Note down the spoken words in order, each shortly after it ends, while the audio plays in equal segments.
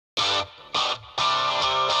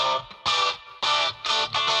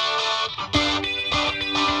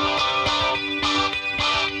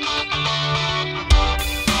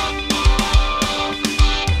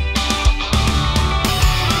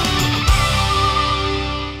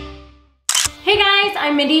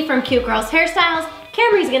I'm Mindy from Cute Girls Hairstyles.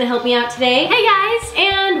 Camry's gonna help me out today. Hey guys!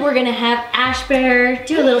 And we're gonna have Ash Bear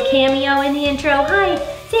do a little cameo in the intro. Hi,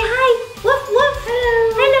 say hi, woof woof.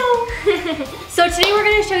 Hello. So today we're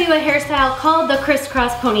gonna show you a hairstyle called the Criss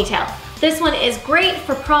Cross Ponytail. This one is great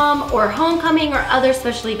for prom or homecoming or other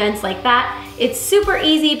special events like that. It's super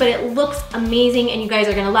easy, but it looks amazing and you guys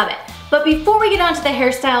are gonna love it. But before we get on to the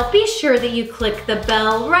hairstyle, be sure that you click the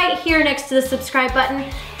bell right here next to the subscribe button.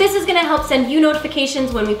 This is gonna help send you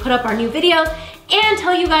notifications when we put up our new videos and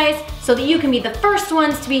tell you guys so that you can be the first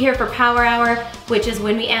ones to be here for Power Hour, which is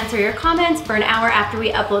when we answer your comments for an hour after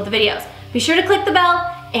we upload the videos. Be sure to click the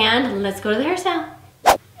bell and let's go to the hairstyle.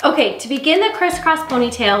 Okay, to begin the Criss Cross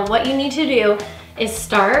Ponytail, what you need to do is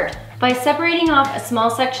start by separating off a small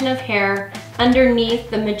section of hair underneath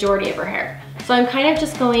the majority of her hair. So I'm kind of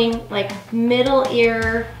just going like middle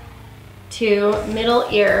ear to middle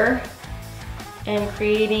ear and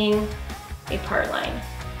creating a part line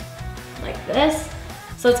like this.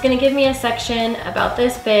 So it's gonna give me a section about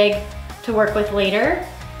this big to work with later.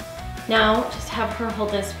 Now, just have her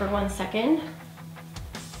hold this for 1 second.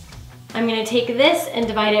 I'm gonna take this and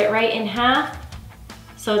divide it right in half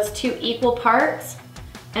so it's 2 equal parts,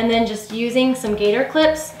 and then just using some gator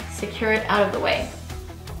clips, secure it out of the way.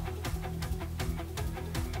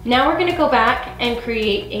 Now we're gonna go back and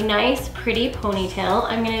create a nice, pretty ponytail.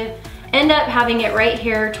 I'm gonna end up having it right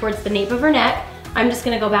here towards the nape of her neck. I'm just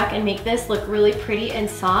gonna go back and make this look really pretty and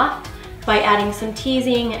soft by adding some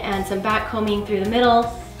teasing and some back combing through the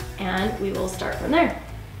middle, and we will start from there.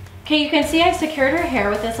 Okay, you can see I've secured her hair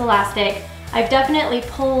with this elastic. I've definitely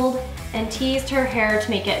pulled and teased her hair to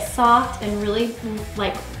make it soft and really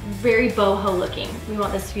like very boho looking. We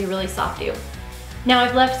want this to be really soft too. Now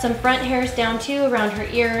I've left some front hairs down too around her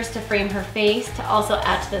ears to frame her face to also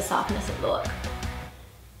add to the softness of the look.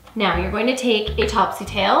 Now you're going to take a topsy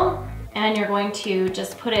tail and you're going to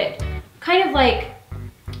just put it kind of like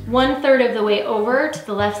 1/3 of the way over to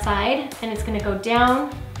the left side, and it's gonna go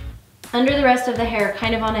down under the rest of the hair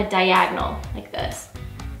kind of on a diagonal like this.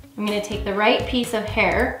 I'm gonna take the right piece of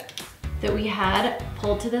hair that we had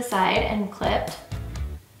pulled to the side and clipped.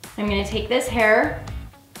 I'm gonna take this hair,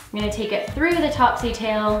 I'm gonna take it through the topsy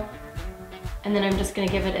tail, and then I'm just gonna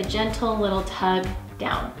give it a gentle little tug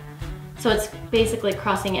down. So it's basically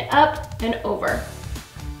crossing it up and over.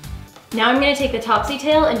 Now I'm gonna take the topsy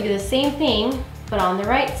tail and do the same thing, but on the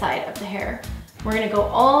right side of the hair. We're gonna go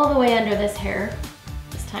all the way under this hair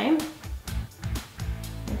this time.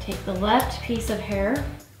 And take the left piece of hair,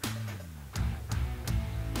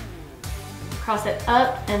 cross it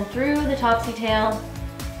up and through the topsy tail,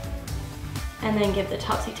 and then give the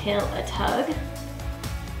topsy tail a tug,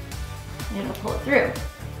 and it'll pull it through.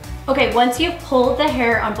 Okay, once you've pulled the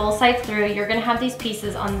hair on both sides through, you're gonna have these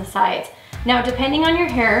pieces on the sides. Now, depending on your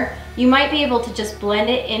hair, you might be able to just blend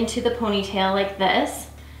it into the ponytail like this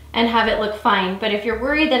and have it look fine. But if you're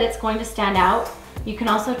worried that it's going to stand out, you can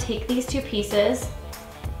also take these 2 pieces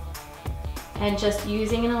and just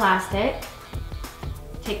using an elastic,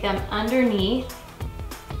 take them underneath,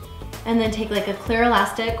 and then take like a clear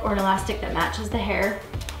elastic or an elastic that matches the hair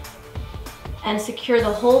and secure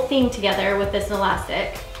the whole thing together with this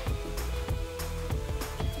elastic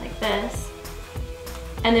like this.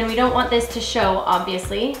 And then we don't want this to show,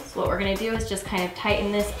 obviously, so what we're gonna do is just kind of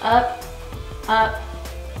tighten this up, up,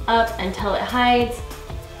 up until it hides,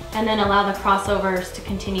 and then allow the crossovers to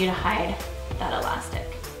continue to hide that elastic.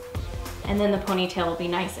 And then the ponytail will be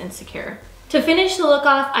nice and secure. To finish the look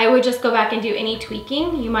off, I would just go back and do any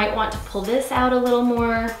tweaking. You might want to pull this out a little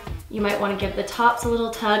more. You might want to give the tops a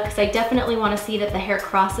little tug, because I definitely want to see that the hair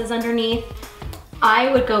crosses underneath.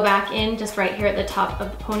 I would go back in just right here at the top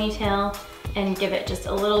of the ponytail and give it just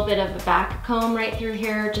a little bit of a back comb right through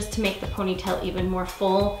here just to make the ponytail even more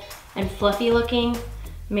full and fluffy looking.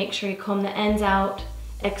 Make sure you comb the ends out,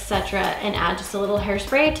 etc., and add just a little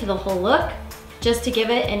hairspray to the whole look just to give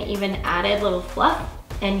it an even added little fluff,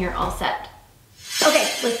 and you're all set. Okay,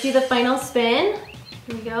 let's do the final spin.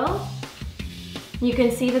 Here we go. You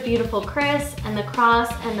can see the beautiful Criss and the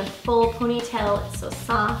cross and the full ponytail. It's so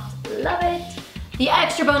soft, love it. The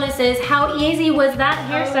extra bonus is, how easy was that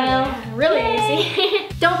hairstyle? Yeah, really easy.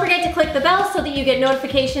 Don't forget to click the bell so that you get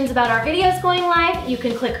notifications about our videos going live. You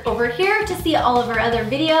can click over here to see all of our other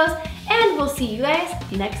videos, and we'll see you guys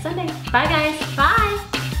next Sunday. Bye guys. Bye.